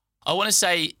want to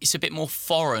say it's a bit more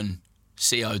foreign,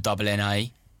 C-O-N-N-A.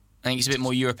 I think it's a bit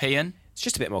more European. It's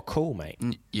just a bit more cool,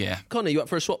 mate. Yeah. Connor, you up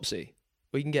for a swapsy?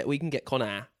 We can get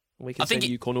Connor. We can send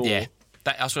you Connor. Yeah,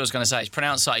 that's what I was going to say. It's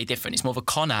pronounced slightly different. It's more of a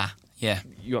Connor. Yeah.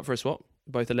 You up for a swap?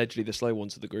 Both allegedly the slow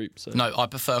ones of the group. So. No, I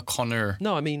prefer Connor.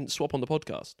 No, I mean swap on the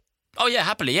podcast. Oh, yeah,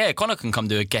 happily, yeah. Connor can come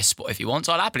do a guest spot if he wants.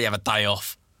 I'll happily have a day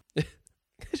off.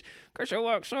 Because you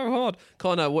work so hard.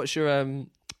 Connor, what's your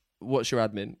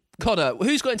admin? Connor,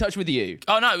 who's got in touch with you?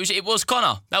 Oh, no, it was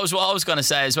Connor. That was what I was going to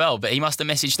say as well, but he must have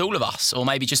messaged all of us, or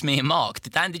maybe just me and Mark.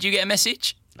 Dan, did you get a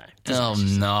message? No. Oh,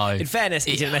 no. In fairness,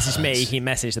 he didn't message me. He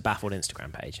messaged the Baffled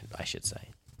Instagram page, I should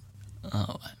say.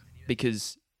 Oh.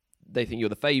 Because they think you're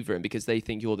the favourite and because they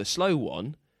think you're the slow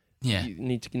one. Yeah. You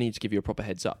need to give you a proper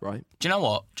heads up, right? Do you know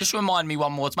what? Just remind me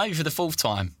one more, maybe for the fourth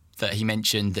time, that he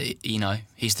mentioned that,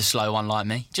 he's the slow one like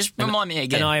me. Just remind me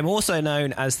again. And I am also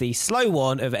known as the slow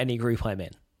one of any group I'm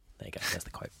in. There you go. There's the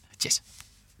quote. Cheers.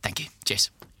 Thank you. Cheers.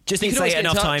 Just need to say it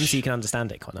enough times so you can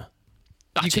understand it, Connor.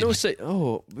 You can also.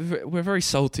 Oh, we're very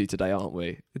salty today, aren't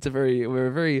we? We're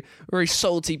a very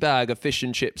salty bag of fish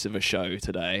and chips of a show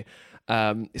today.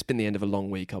 It's been the end of a long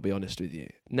week, I'll be honest with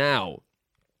you. Now,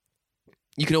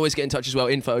 you can always get in touch as well,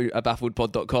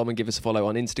 info@baffledpod.com, and give us a follow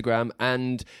on Instagram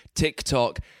and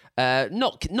TikTok.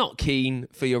 Not keen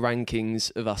for your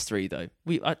rankings of us three, though.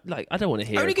 I don't want to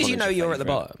hear. Only because you know you're at the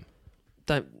bottom.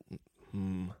 Don't. I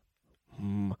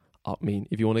mean,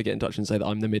 if you want to get in touch and say that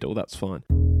I'm the middle, that's fine.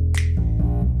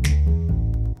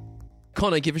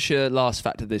 Connor, give us your last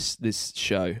fact of this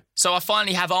show. So I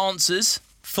finally have answers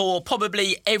for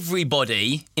probably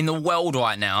everybody in the world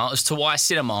right now as to why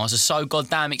cinemas are so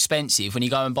goddamn expensive when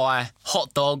you go and buy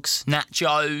hot dogs,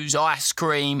 nachos, ice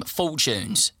cream,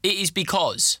 fortunes. It is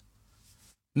because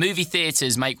movie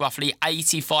theatres make roughly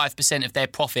 85% of their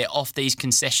profit off these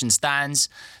concession stands.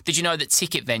 Did you know that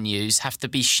ticket venues have to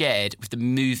be shared with the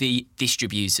movie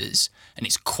distributors? And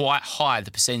it's quite high, the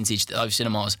percentage that those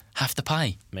cinemas have to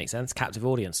pay. Makes sense. Captive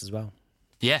audience as well.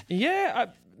 Yeah.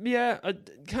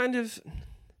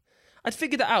 I'd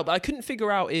figured that out, but I couldn't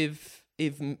figure out if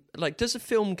like, does a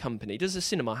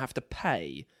cinema have to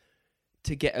pay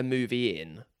to get a movie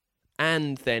in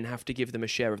and then have to give them a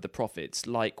share of the profits,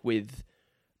 like with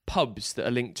pubs that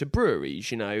are linked to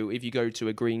breweries? If you go to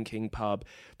a Green King pub,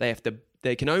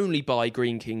 they can only buy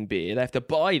Green King beer. They have to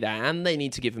buy that, and they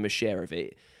need to give them a share of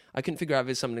it. I couldn't figure out if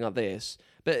it's something like this,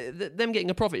 but them getting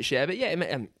a profit share. But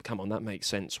yeah, come on, that makes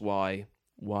sense. Why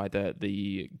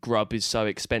the grub is so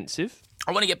expensive?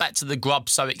 I want to get back to the grub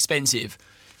so expensive.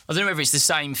 I don't know whether it's the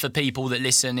same for people that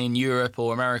listen in Europe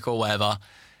or America or whatever,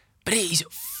 but it is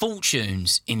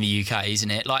fortunes in the UK,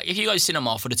 isn't it? Like, if you go to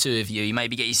cinema for the two of you, you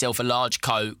maybe get yourself a large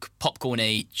Coke, popcorn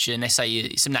each, and let's say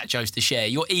some nachos to share.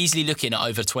 You're easily looking at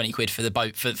over 20 quid for the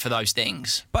boat for those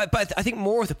things. But I think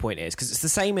more of the point is, because it's the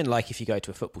same in, like, if you go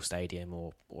to a football stadium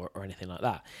or anything like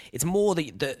that, it's more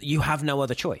that you have no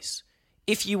other choice.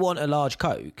 If you want a large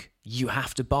Coke, you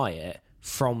have to buy it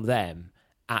from them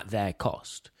at their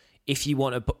cost. If you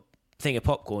want a thing of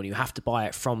popcorn, you have to buy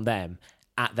it from them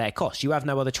at their cost. You have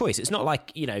no other choice. It's not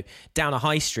like, down a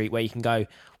high street where you can go,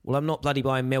 well, I'm not bloody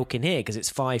buying milk in here because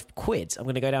it's £5. I'm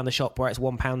going to go down the shop where it's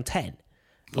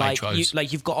 £1.10.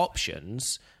 You've got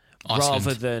options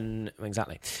rather than...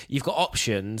 Exactly. You've got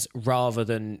options rather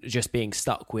than just being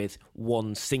stuck with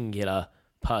one singular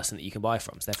person that you can buy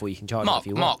from. So therefore you can charge if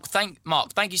you want.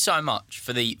 Mark, thank you so much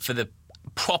for the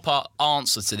proper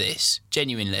answer to this.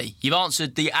 Genuinely. You've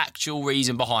answered the actual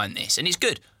reason behind this, and it's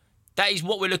good. That is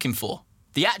what we're looking for.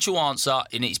 The actual answer,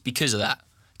 and it's because of that.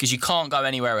 Because you can't go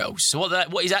anywhere else. So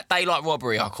what is that? Daylight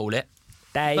robbery, I call it.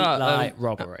 Daylight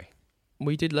robbery.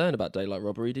 We did learn about daylight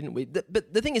robbery, didn't we?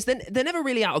 But the thing is, they're never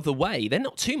really out of the way. They're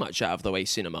not too much out of the way,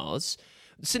 cinemas.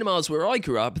 cinemas where I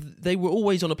grew up, they were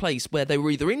always on a place where they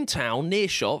were either in town near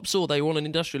shops or they were on an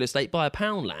industrial estate by a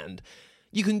Poundland.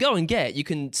 You can go and you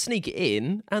can sneak it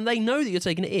in, and they know that you're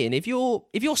taking it in. If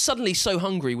you're suddenly so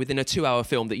hungry within a 2-hour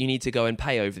film that you need to go and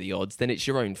pay over the odds, then it's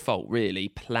your own fault, really.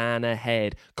 Plan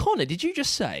ahead. Connor, did you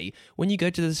just say when you go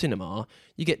to the cinema,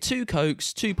 you get 2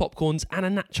 Cokes, 2 popcorns, and a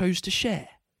nachos to share?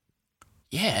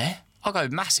 Yeah, I go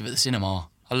massive at the cinema.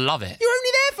 I love it. You're only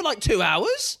there for like 2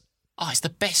 hours? Oh, it's the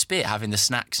best bit, having the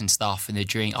snacks and stuff and the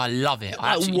drink. I love it.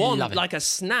 I absolutely love it. Like a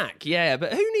snack, yeah,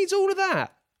 but who needs all of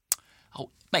that? Oh,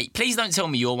 mate, please don't tell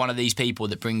me you're one of these people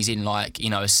that brings in, like,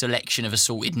 you know, a selection of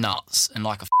assorted nuts and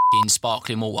like a f***ing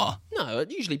sparkling water. No,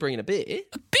 I'd usually bring in a beer.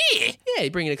 A beer? Yeah,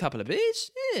 you bring in a couple of beers,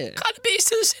 yeah. A couple of beers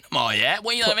to the cinema, yeah?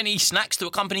 Well, you don't have any snacks to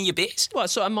accompany your beers? Well,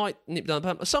 so I might nip down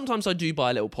the pub. Sometimes I do buy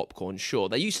a little popcorn, sure.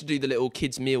 They used to do the little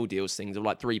kids' meal deals things of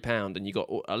like £3 and you got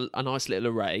a nice little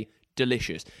array.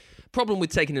 Delicious. Problem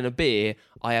with taking in a beer,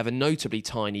 I have a notably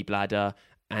tiny bladder,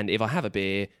 and if I have a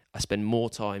beer, I spend more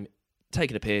time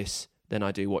taking a piss than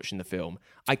I do watching the film.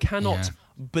 I cannot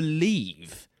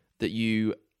believe that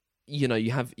you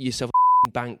have yourself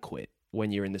a banquet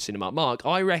when you're in the cinema. Mark,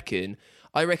 I reckon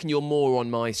you're more on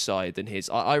my side than his.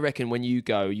 I reckon when you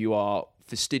go, you are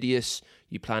fastidious,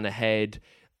 you plan ahead.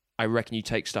 I reckon you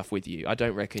take stuff with you. I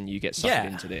don't reckon you get sucked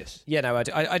into this. Yeah, no,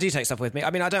 I do take stuff with me. I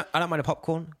mean, I don't mind a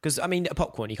popcorn, because, I mean, a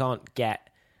popcorn you can't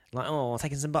get, like, oh, I'm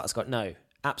taking some butterscotch. No,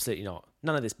 absolutely not.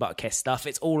 None of this Butterkiss stuff.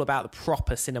 It's all about the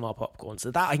proper cinema popcorn.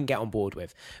 So that I can get on board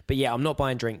with. But yeah, I'm not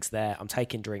buying drinks there. I'm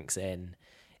taking drinks in.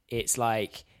 It's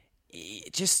like,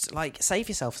 just like, save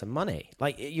yourself some money.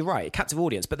 Like, you're right, captive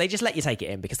audience, but they just let you take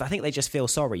it in because I think they just feel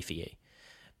sorry for you.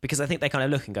 Because I think they kind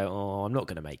of look and go, oh, I'm not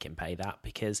going to make him pay that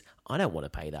because I don't want to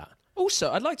pay that.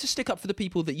 Also, I'd like to stick up for the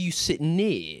people that you sit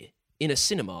near in a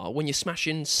cinema when you're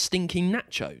smashing stinking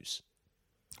nachos.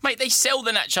 Mate, they sell the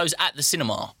nachos at the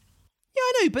cinema. Yeah,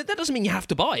 I know, but that doesn't mean you have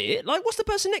to buy it. Like, what's the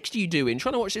person next to you doing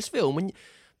trying to watch this film when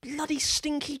bloody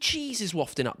stinky cheese is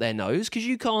wafting up their nose because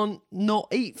you can't not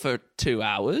eat for 2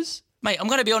 hours? Mate, I'm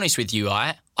going to be honest with you,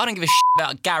 right? I don't give a shit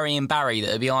about Gary and Barry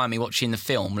that are behind me watching the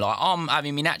film. Like, I'm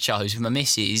having me nachos with my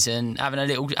missus and having a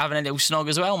little snog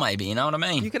as well, maybe. You know what I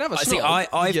mean? You can have a snog. See,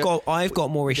 I've got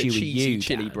more issue with you,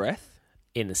 chili Dan, breath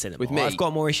in the cinema. with me. I've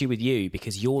got more issue with you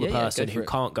because you're the person go who for it.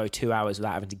 can't go 2 hours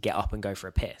without having to get up and go for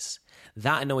a piss.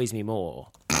 That annoys me more.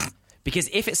 Because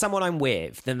if it's someone I'm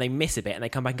with, then they miss a bit and they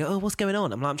come back and go, oh, what's going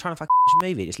on? I'm like, I'm trying to fucking watch a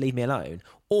movie, just leave me alone.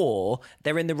 Or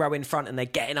they're in the row in front and they're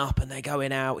getting up and they're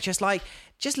going out. Just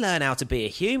learn how to be a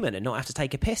human and not have to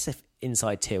take a piss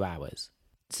inside 2 hours.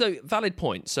 So, valid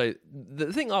point. So,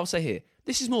 the thing I'll say here,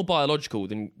 this is more biological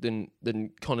than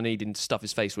Connor needing to stuff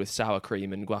his face with sour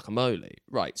cream and guacamole.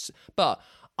 Right. But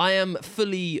I am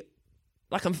fully,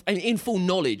 I'm in full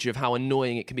knowledge of how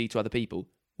annoying it can be to other people,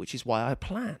 which is why I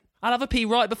plan. I'll have a pee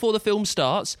right before the film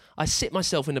starts. I sit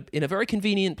myself in a very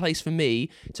convenient place for me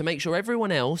to make sure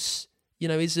everyone else,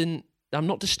 I'm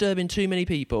not disturbing too many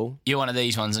people. You're one of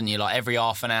these ones, aren't you? Like, every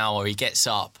half an hour he gets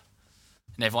up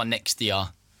and everyone next to you,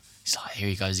 he's like, here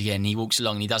he goes again. He walks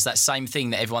along and he does that same thing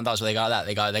that everyone does where they go like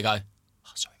that. They go,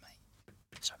 oh, sorry, mate.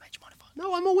 Sorry, mate, do you mind if I...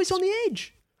 No, I'm always on the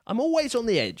edge.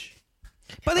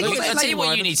 But I'll tell you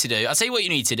what you need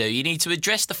to do. You need to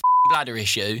address the bladder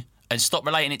issue and stop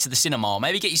relating it to the cinema.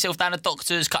 Maybe get yourself down to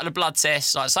doctors, couple of blood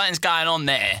tests. Like, something's going on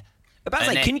there. About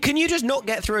to say, can you just not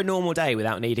get through a normal day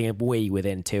without needing a wee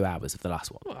within 2 hours of the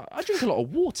last one? Well, I drink a lot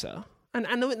of water. And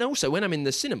also, when I'm in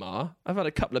the cinema, I've had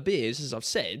a couple of beers, as I've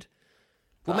said.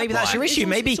 Well, maybe that's your issue.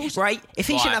 Maybe, right, if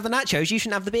he shouldn't have the nachos, you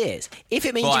shouldn't have the beers. If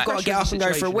it means you've got to get up and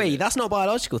go for a wee, that's not a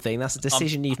biological thing. That's a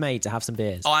decision you've made to have some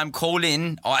beers. I am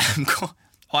calling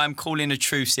a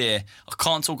truce here. I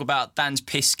can't talk about Dan's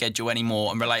piss schedule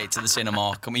anymore and relate it to the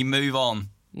cinema. Can we move on?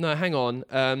 No, hang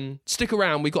on. Stick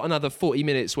around. We've got another 40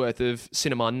 minutes worth of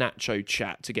cinema nacho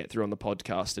chat to get through on the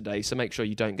podcast today, so make sure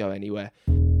you don't go anywhere.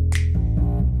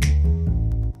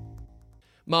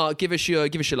 Mark, give us your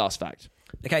last fact.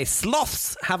 Okay,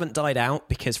 sloths haven't died out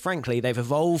because, frankly, they've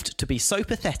evolved to be so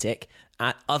pathetic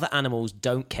other animals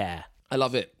don't care. I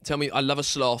love it. Tell me, I love a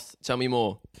sloth. Tell me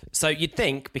more. So you'd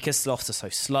think because sloths are so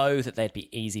slow that they'd be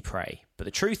easy prey. But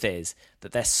the truth is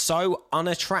that they're so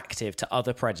unattractive to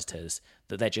other predators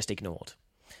that they're just ignored.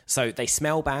 So they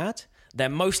smell bad. They're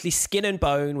mostly skin and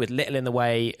bone with little in the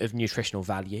way of nutritional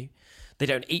value. They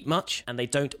don't eat much and they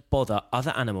don't bother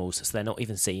other animals, so they're not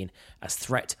even seen as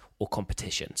threat or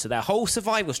competition. So their whole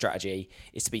survival strategy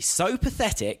is to be so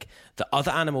pathetic that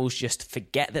other animals just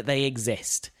forget that they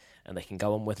exist and they can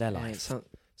go on with their life. Yeah,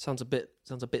 sounds a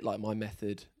bit like my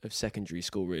method of secondary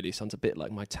school, really. Sounds a bit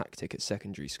like my tactic at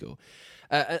secondary school.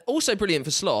 Also brilliant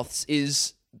for sloths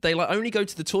is they only go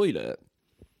to the toilet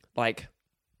like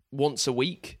once a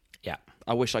week. Yeah.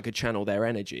 I wish I could channel their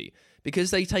energy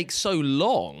because they take so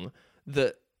long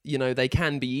that, you know, they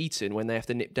can be eaten when they have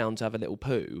to nip down to have a little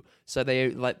poo. So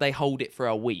they hold it for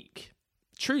a week.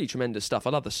 Truly tremendous stuff. I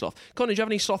love the sloth. Connor, do you have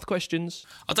any sloth questions?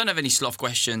 I don't have any sloth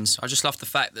questions. I just love the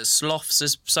fact that sloths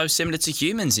are so similar to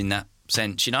humans in that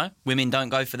sense, you know? Women don't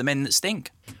go for the men that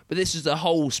stink. But this is the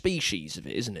whole species of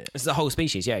it, isn't it? It's the whole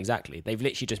species, yeah, exactly. They've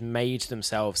literally just made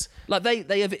themselves... Like,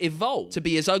 they have evolved to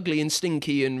be as ugly and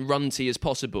stinky and runty as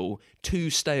possible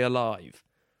to stay alive.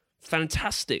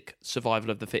 Fantastic survival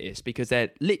of the fittest, because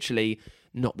they're literally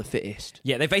not the fittest.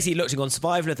 Yeah, they've basically looked and gone,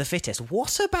 survival of the fittest.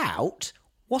 What about,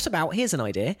 here's an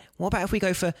idea, what about if we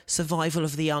go for survival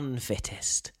of the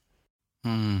unfittest?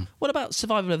 What about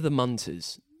survival of the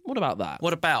munters? What about that?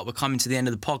 What about we're coming to the end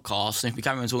of the podcast, and if we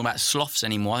can't even talk about sloths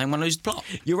anymore, then we'll lose the plot.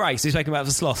 You're right, so we've spoken about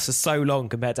the sloths for so long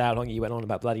compared to how long you went on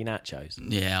about bloody nachos.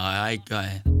 Yeah, I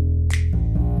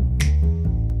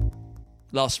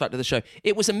Last fact of the show.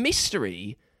 It was a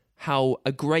mystery how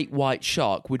a great white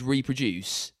shark would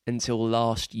reproduce until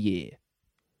last year.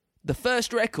 The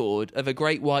first record of a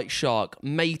great white shark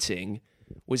mating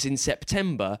was in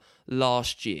September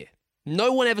last year.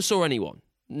 No one ever saw anyone.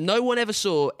 No one ever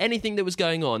saw anything that was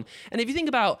going on. And if you think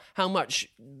about how much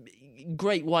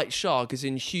great white shark is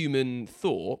in human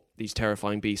thought, these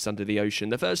terrifying beasts under the ocean,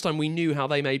 the first time we knew how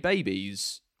they made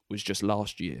babies was just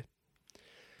last year.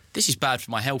 This is bad for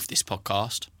my health, this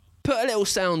podcast. Put a little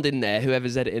sound in there,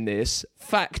 whoever's editing this.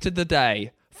 Fact of the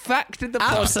day. Fact of the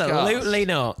podcast. Absolutely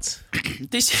not.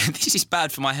 This is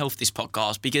bad for my health, this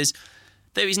podcast, because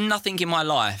there is nothing in my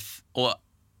life, or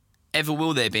ever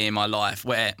will there be in my life,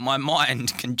 where my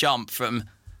mind can jump from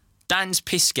Dan's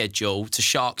piss schedule to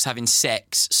sharks having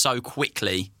sex so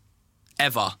quickly,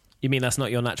 ever. You mean that's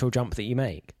not your natural jump that you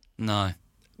make? No.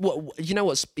 What you know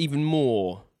what's even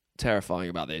more terrifying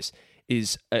about this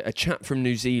is a chap from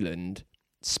New Zealand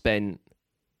spent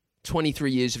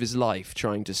 23 years of his life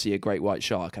trying to see a great white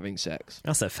shark having sex.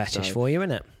 That's a fetish for you,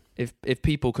 isn't it? If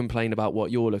people complain about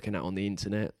what you're looking at on the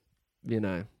internet, you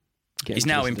know... He's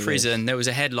now in prison. There was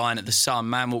a headline at The Sun,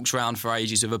 man walks around for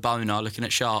ages with a boner looking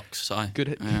at sharks. So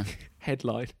good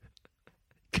headline.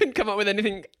 Couldn't come up with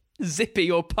anything zippy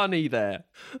or punny there.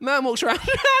 Man walks around.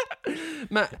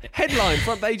 Headline,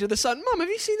 front page of The Sun. Mum, have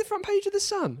you seen the front page of The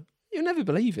Sun? You'll never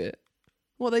believe it.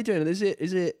 What are they doing? Is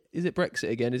it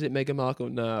Brexit again? Is it Meghan Markle?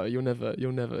 No, you'll never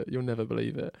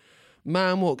believe it.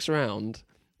 Man walks around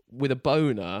with a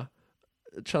boner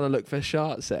trying to look for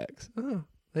shark sex. Oh.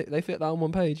 They fit that on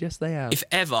one page. Yes, they have. If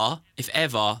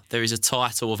ever there is a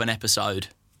title of an episode,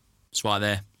 it's right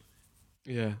there.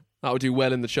 Yeah. That would do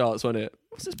well in the charts, wouldn't it?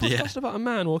 What's this podcast about a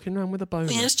man walking around with a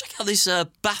boner? Yeah, let's check out this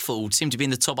Baffled. Seemed to be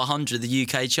in the top 100 of the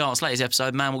UK charts. Latest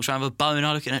episode, man walks around with a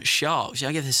boner looking at sharks. Yeah,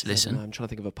 I'll give this a listen. I'm trying to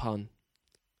think of a pun.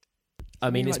 I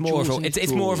mean, it's more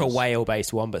of a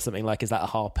whale-based one, but something like, is that a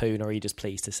harpoon, or are you just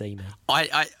pleased to see me?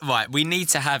 Right, we need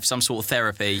to have some sort of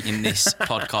therapy in this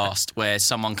podcast where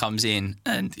someone comes in,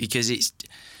 and because it's,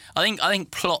 I think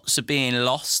plots are being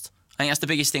lost. I think that's the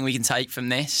biggest thing we can take from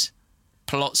this.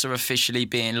 Plots are officially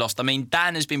being lost. I mean,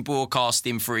 Dan has been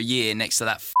broadcasting for a year next to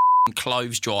that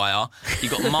clothes dryer. You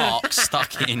got Mark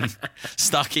stuck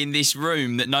in this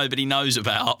room that nobody knows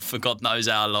about for God knows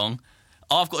how long.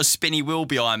 I've got a spinny wheel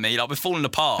behind me. Like, we're falling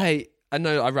apart. Hey, I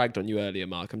know I ragged on you earlier,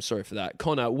 Mark. I'm sorry for that.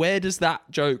 Connor, where does that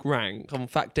joke rank on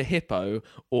Factor Hippo?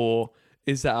 Or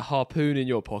is that a harpoon in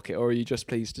your pocket? Or are you just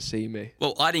pleased to see me?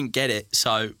 Well, I didn't get it,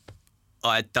 so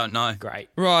I don't know. Great.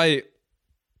 Right.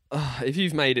 If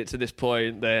you've made it to this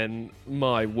point, then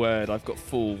my word, I've got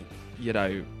full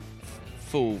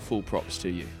props to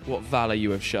you. What valor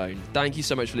you have shown. Thank you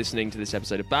so much for listening to this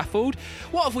episode of Baffled.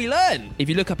 What have we learned? If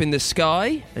you look up in the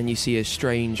sky and you see a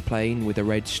strange plane with a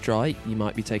red stripe, you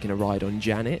might be taking a ride on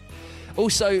Janet.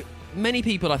 Also, many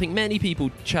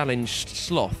people challenge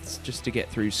sloths just to get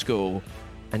through school,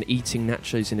 and eating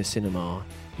nachos in a cinema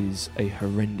is a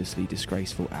horrendously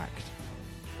disgraceful act.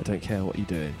 I don't care what you're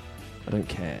doing. I don't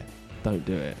care. Don't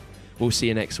do it. We'll see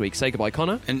you next week. Say goodbye,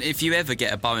 Connor. And if you ever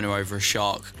get a boner over a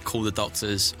shark, call the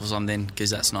doctors or something, because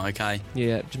that's not okay.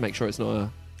 Yeah, just make sure it's not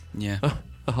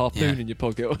a harpoon in your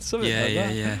pocket or something like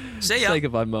that. Yeah. See ya. Say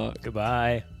goodbye, Mark.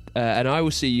 Goodbye. And I will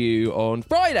see you on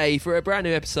Friday for a brand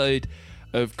new episode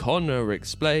of Connor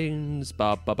Explains.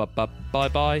 Bye.